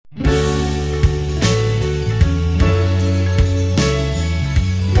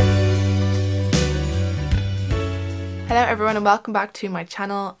everyone and welcome back to my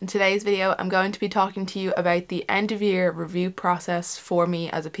channel. In today's video I'm going to be talking to you about the end of year review process for me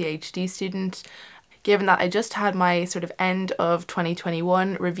as a PhD student. Given that I just had my sort of end of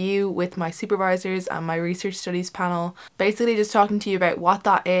 2021 review with my supervisors and my research studies panel, basically just talking to you about what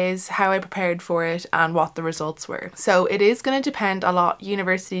that is, how I prepared for it and what the results were. So it is going to depend a lot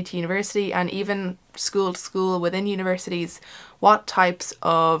university to university and even school to school within universities what types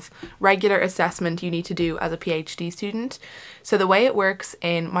of regular assessment you need to do as a PhD student. So the way it works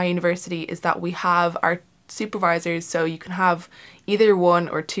in my university is that we have our supervisors, so you can have either one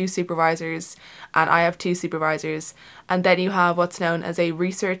or two supervisors, and I have two supervisors, and then you have what's known as a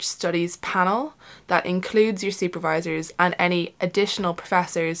research studies panel that includes your supervisors and any additional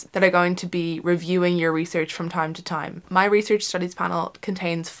professors that are going to be reviewing your research from time to time. My research studies panel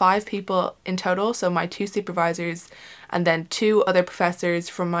contains 5 people in total, so my 2 supervisors and then 2 other professors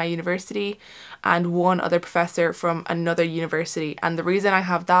from my university and 1 other professor from another university. And the reason I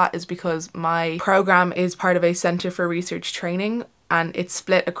have that is because my program is part of a Centre for Research Training and it's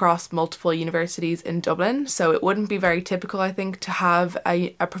split across multiple universities in Dublin, so it wouldn't be very typical, I think, to have a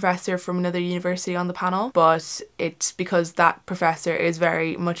professor from another university on the panel, but it's because that professor is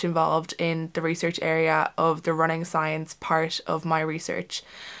very much involved in the research area of the running science part of my research.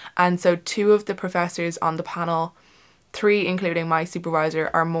 And so 2 of the professors on the panel, 3 including my supervisor,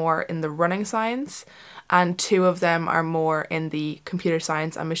 are more in the running science and 2 of them are more in the computer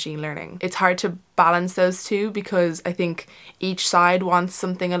science and machine learning. It's hard to balance those 2 because I think each side wants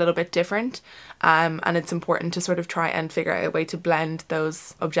something a little bit different, and it's important to sort of try and figure out a way to blend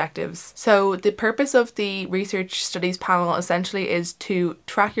those objectives. So the purpose of the research studies panel essentially is to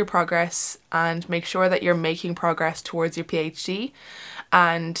track your progress and make sure that you're making progress towards your PhD.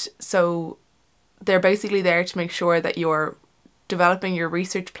 And so they're basically there to make sure that you're developing your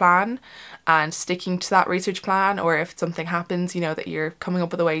research plan and sticking to that research plan, or if something happens, you know, that you're coming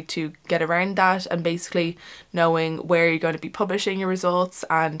up with a way to get around that, and basically knowing where you're going to be publishing your results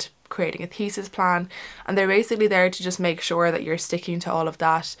and creating a thesis plan. And they're basically there to just make sure that you're sticking to all of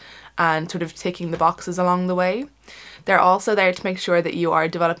that and sort of ticking the boxes along the way. They're also there to make sure that you are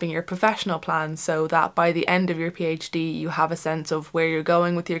developing your professional plan so that by the end of your PhD you have a sense of where you're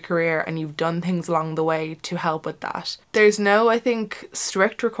going with your career and you've done things along the way to help with that. There's no, I think,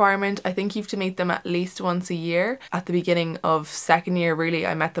 strict requirement. I think you have to meet them at least once a year. At the beginning of second year, really,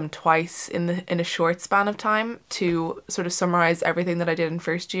 I met them twice in a short span of time to sort of summarise everything that I did in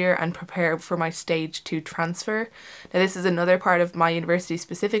first year and prepare for my stage 2 transfer. Now this is another part of my university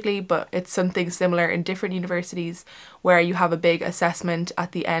specifically, but it's something similar in different universities where you have a big assessment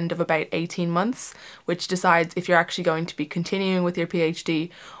at the end of about 18 months, which decides if you're actually going to be continuing with your PhD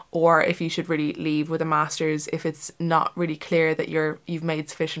or if you should really leave with a master's if it's not really clear that you've made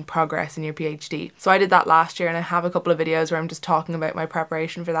sufficient progress in your PhD. So I did that last year and I have a couple of videos where I'm just talking about my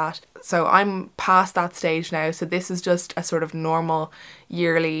preparation for that. So I'm past that stage now, so this is just a sort of normal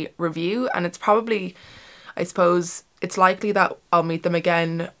yearly review, and it's probably, I suppose, it's likely that I'll meet them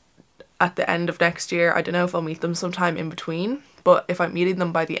again at the end of next year. I don't know if I'll meet them sometime in between, but if I'm meeting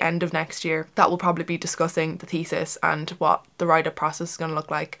them by the end of next year, that will probably be discussing the thesis and what the write-up process is going to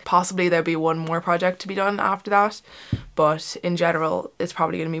look like. Possibly there'll be one more project to be done after that, but in general it's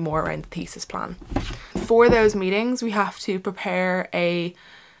probably going to be more around the thesis plan. For those meetings we have to prepare a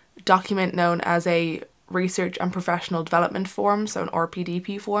document known as a research and professional development form, so an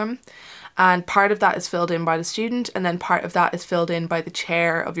RPDP form, and part of that is filled in by the student and then part of that is filled in by the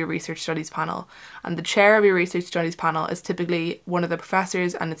chair of your research studies panel. And the chair of your research studies panel is typically one of the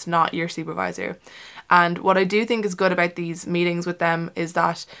professors and it's not your supervisor. And what I do think is good about these meetings with them is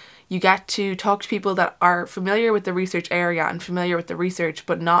that you get to talk to people that are familiar with the research area and familiar with the research,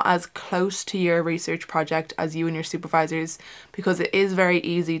 but not as close to your research project as you and your supervisors, because it is very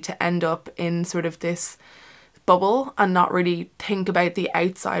easy to end up in sort of this bubble and not really think about the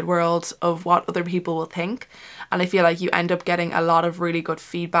outside world of what other people will think. And I feel like you end up getting a lot of really good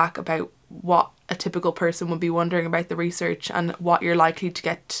feedback about what a typical person would be wondering about the research and what you're likely to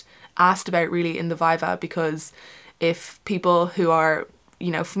get asked about really in the Viva, because if people who are, you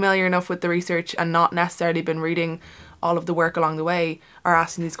know, familiar enough with the research and not necessarily been reading all of the work along the way are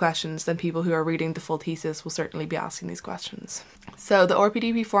asking these questions, then people who are reading the full thesis will certainly be asking these questions. So the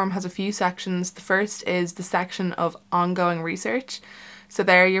RPDP form has a few sections. The first is the section of ongoing research. So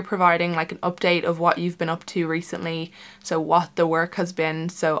there you're providing like an update of what you've been up to recently, so what the work has been.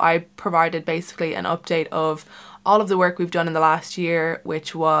 So I provided basically an update of all of the work we've done in the last year,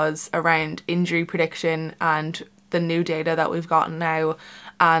 which was around injury prediction and the new data that we've gotten now,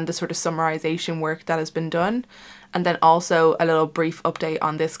 and the sort of summarization work that has been done. And then also a little brief update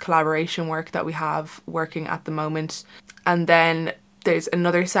on this collaboration work that we have working at the moment. And then there's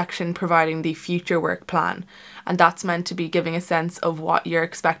another section providing the future work plan. And that's meant to be giving a sense of what you're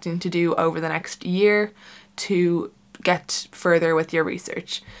expecting to do over the next year to get further with your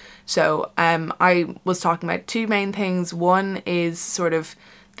research. So I was talking about two main things. One is sort of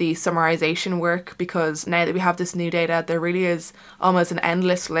the summarization work, because now that we have this new data, there really is almost an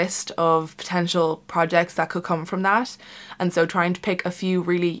endless list of potential projects that could come from that. And so trying to pick a few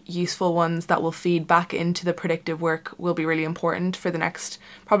really useful ones that will feed back into the predictive work will be really important for the next,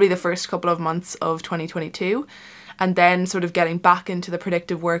 probably the first couple of months of 2022. And then sort of getting back into the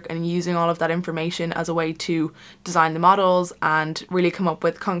predictive work and using all of that information as a way to design the models and really come up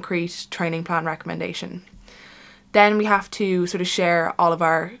with concrete training plan recommendation. Then we have to sort of share all of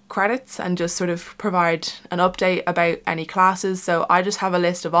our credits and just sort of provide an update about any classes. So I just have a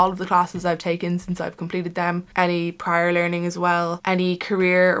list of all of the classes I've taken since I've completed them, any prior learning as well, any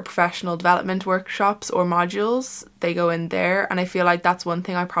career or professional development workshops or modules, they go in there. And I feel like that's one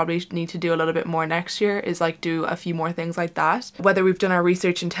thing I probably need to do a little bit more next year, is like do a few more things like that. Whether we've done our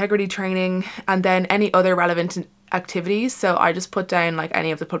research integrity training, and then any other relevant activities. So I just put down like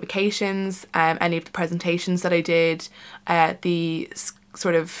any of the publications, any of the presentations that I did, the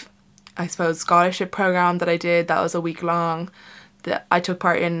sort of, I suppose, scholarship program that I did that was a week long. I took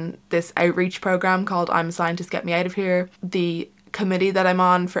part in this outreach program called I'm a Scientist, Get Me Out of Here, the committee that I'm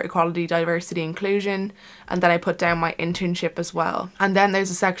on for equality, diversity, inclusion, and then I put down my internship as well. And then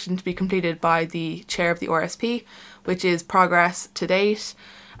there's a section to be completed by the chair of the RSP, which is progress to date,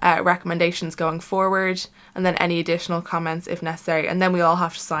 recommendations going forward, and then any additional comments if necessary, and then we all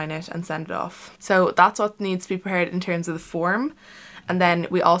have to sign it and send it off. So that's what needs to be prepared in terms of the form. And then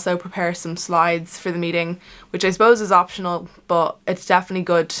we also prepare some slides for the meeting, which I suppose is optional, but it's definitely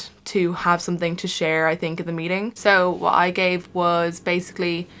good to have something to share, I think, in the meeting. So what I gave was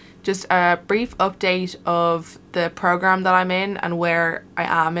basically just a brief update of the program that I'm in and where I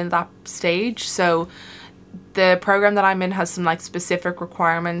am in that stage. So the program that I'm in has some like specific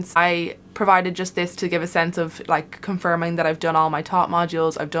requirements. I provided just this to give a sense of like confirming that I've done all my taught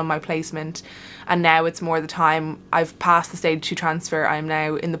modules, I've done my placement, and now it's more the time. I've passed the stage 2 transfer. I'm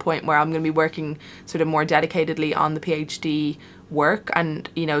now in the point where I'm going to be working sort of more dedicatedly on the PhD work, and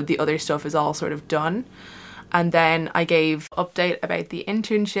you know, the other stuff is all sort of done. And then I gave update about the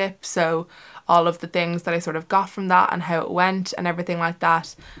internship, so all of the things that I sort of got from that and how it went and everything like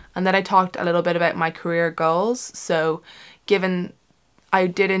that. And then I talked a little bit about my career goals. So given I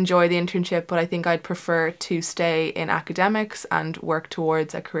did enjoy the internship, but I think I'd prefer to stay in academics and work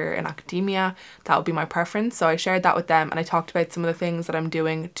towards a career in academia. That would be my preference. So I shared that with them, and I talked about some of the things that I'm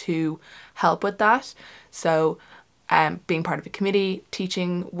doing to help with that. So being part of a committee,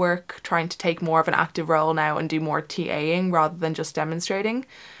 teaching work, trying to take more of an active role now and do more TAing rather than just demonstrating.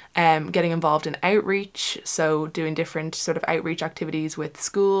 Getting involved in outreach, so doing different sort of outreach activities with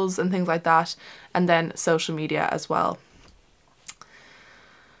schools and things like that, and then social media as well.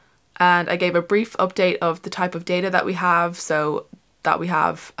 And I gave a brief update of the type of data that we have, so that we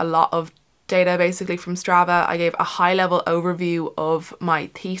have a lot of data basically from Strava. I gave a high level overview of my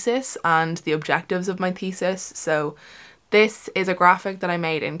thesis and the objectives of my thesis. So this is a graphic that I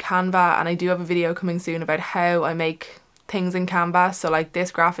made in Canva, and I do have a video coming soon about how I make things in Canva. So like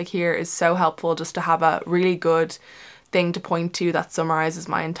this graphic here is so helpful just to have a really good thing to point to that summarizes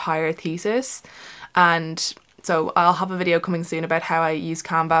my entire thesis. And so I'll have a video coming soon about how I use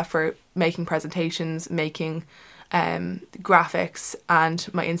Canva for making presentations, making graphics,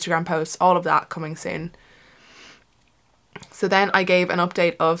 and my Instagram posts, all of that coming soon. So then I gave an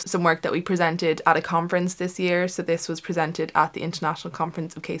update of some work that we presented at a conference this year. So this was presented at the International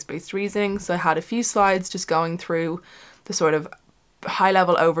Conference of Case-Based Reasoning. So I had a few slides just going through the sort of high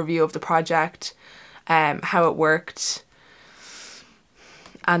level overview of the project, how it worked,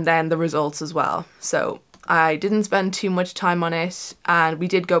 and then the results as well. So I didn't spend too much time on it, and we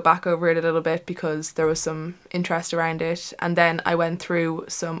did go back over it a little bit because there was some interest around it. And then I went through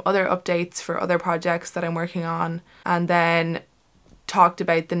some other updates for other projects that I'm working on, and then talked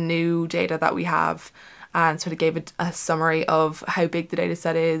about the new data that we have, and sort of gave a summary of how big the data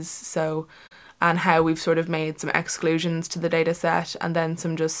set is, so, and how we've sort of made some exclusions to the data set, and then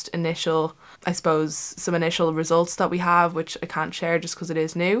some just initial, I suppose, some initial results that we have, which I can't share just because it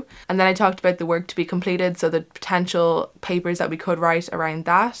is new. And then I talked about the work to be completed, so the potential papers that we could write around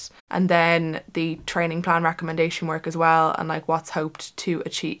that, and then the training plan recommendation work as well, and like what's hoped to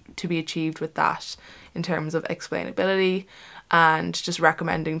be achieved with that in terms of explainability and just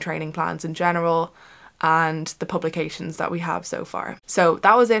recommending training plans in general. and the publications that we have so far. So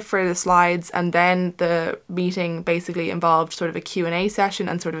that was it for the slides, and then the meeting basically involved sort of a Q&A session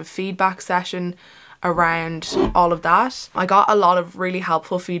and sort of a feedback session around all of that. I got a lot of really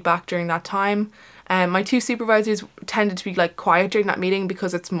helpful feedback during that time. My two supervisors tended to be like quiet during that meeting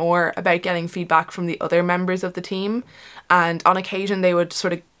because it's more about getting feedback from the other members of the team, and on occasion they would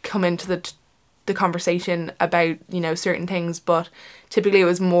sort of come into the conversation about, you know, certain things, but typically it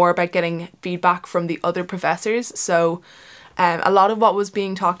was more about getting feedback from the other professors. So a lot of what was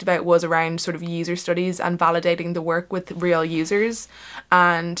being talked about was around sort of user studies and validating the work with real users.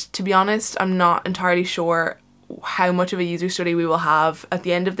 And to be honest, I'm not entirely sure how much of a user study we will have at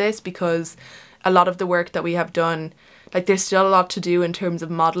the end of this, because a lot of the work that we have done, like, there's still a lot to do in terms of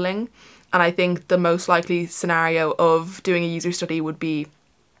modelling. And I think the most likely scenario of doing a user study would be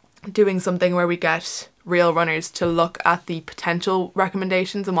doing something where we get real runners to look at the potential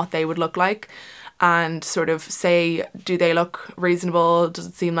recommendations and what they would look like, and sort of say, do they look reasonable? Does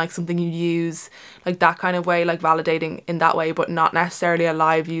it seem like something you'd use? Like that kind of way, like validating in that way, but not necessarily a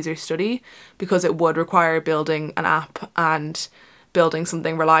live user study, because it would require building an app and building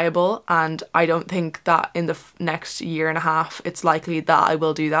something reliable, and I don't think that in the next year and a half it's likely that I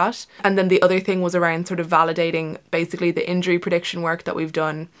will do that. And then the other thing was around sort of validating basically the injury prediction work that we've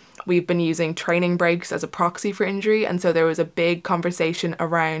done. We've been using training breaks as a proxy for injury, and so there was a big conversation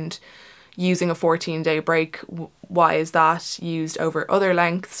around using a 14-day break. Why is that used over other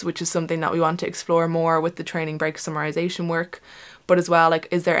lengths, which is something that we want to explore more with the training break summarization work. But as well, like,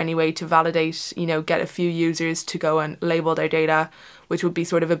 is there any way to validate, you know, get a few users to go and label their data, which would be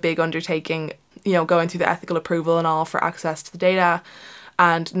sort of a big undertaking, you know, going through the ethical approval and all for access to the data,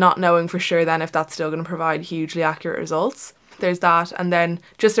 and not knowing for sure then if that's still going to provide hugely accurate results. There's that. And then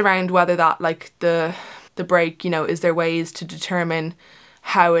just around whether that, like, the break, you know, is there ways to determine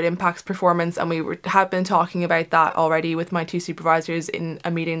how it impacts performance. And we have been talking about that already with my two supervisors in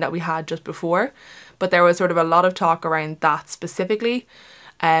a meeting that we had just before, but there was sort of a lot of talk around that specifically.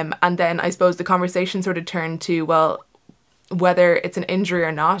 And then I suppose the conversation sort of turned to, well, whether it's an injury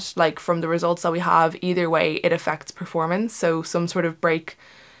or not, like, from the results that we have, either way it affects performance. So some sort of break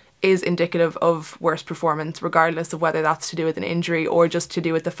is indicative of worse performance, regardless of whether that's to do with an injury or just to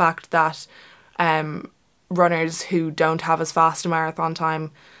do with the fact that runners who don't have as fast a marathon time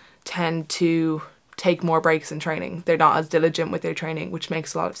tend to take more breaks in training. They're not as diligent with their training, which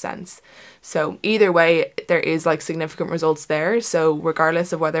makes a lot of sense. So either way, there is like significant results there. So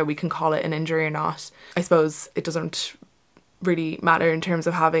regardless of whether we can call it an injury or not, I suppose it doesn't really matter in terms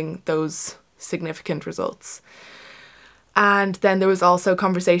of having those significant results. And then there was also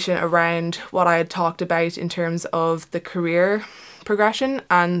conversation around what I had talked about in terms of the career progression.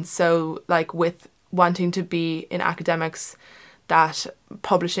 And so, like, with wanting to be in academics, that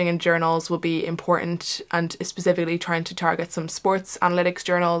publishing in journals will be important, and specifically trying to target some sports analytics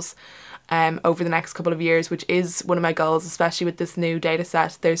journals over the next couple of years, which is one of my goals, especially with this new data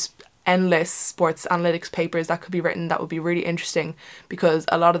set. There's endless sports analytics papers that could be written that would be really interesting, because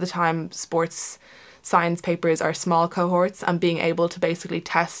a lot of the time sports science papers are small cohorts, and being able to basically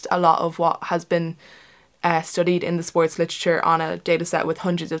test a lot of what has been studied in the sports literature on a data set with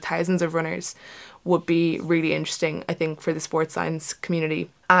hundreds of thousands of runners would be really interesting, I think, for the sports science community.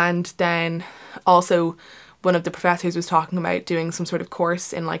 And then also one of the professors was talking about doing some sort of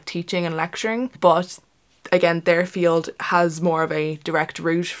course in like teaching and lecturing, but again, their field has more of a direct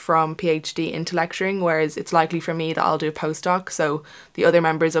route from PhD into lecturing, whereas it's likely for me that I'll do a postdoc. So the other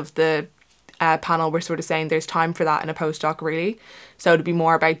members of the panel were sort of saying there's time for that in a postdoc, really. So it'd be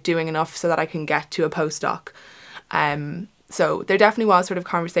more about doing enough so that I can get to a postdoc. So there definitely was sort of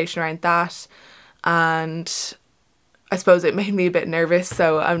conversation around that, and I suppose it made me a bit nervous.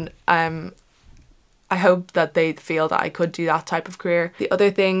 So I hope that they feel that I could do that type of career. The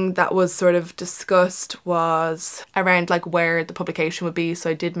other thing that was sort of discussed was around like where the publication would be. So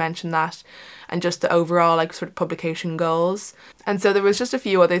I did mention that, and just the overall like sort of publication goals. And so there was just a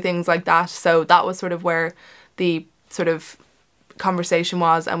few other things like that. So that was sort of where the sort of conversation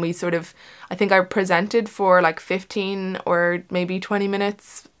was, and we sort of, I think I presented for like 15 or maybe 20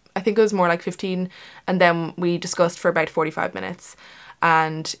 minutes. I think it was more like 15, and then we discussed for about 45 minutes.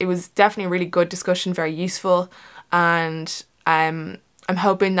 And it was definitely a really good discussion, very useful, and I'm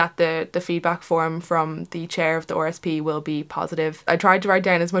hoping that the feedback form from the chair of the RSP will be positive. I tried to write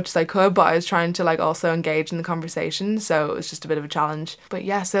down as much as I could, but I was trying to like also engage in the conversation, so it was just a bit of a challenge. But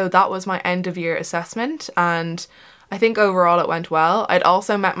yeah, so that was my end of year assessment, and I think overall it went well. I'd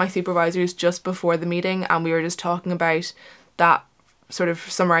also met my supervisors just before the meeting, and we were just talking about that sort of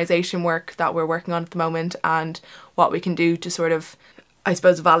summarization work that we're working on at the moment and what we can do to sort of I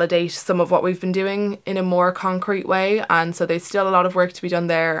suppose, validate some of what we've been doing in a more concrete way. And so there's still a lot of work to be done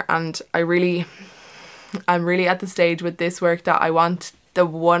there, and I'm really at the stage with this work that I want the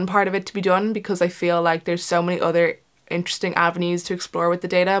one part of it to be done, because I feel like there's so many other interesting avenues to explore with the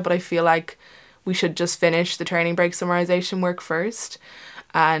data, but I feel like we should just finish the training break summarization work first.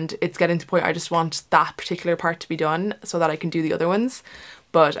 And it's getting to the point I just want that particular part to be done so that I can do the other ones.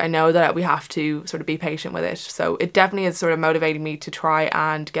 But I know that we have to sort of be patient with it. So it definitely is sort of motivating me to try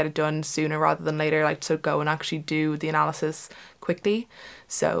and get it done sooner rather than later, like to go and actually do the analysis quickly.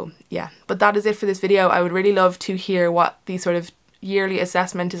 So yeah, but that is it for this video. I would really love to hear what the sort of yearly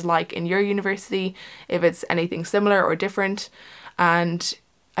assessment is like in your university, if it's anything similar or different. And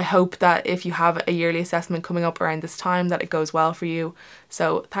I hope that if you have a yearly assessment coming up around this time, that it goes well for you.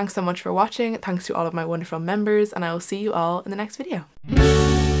 So thanks so much for watching. Thanks to all of my wonderful members, and I will see you all in the next video.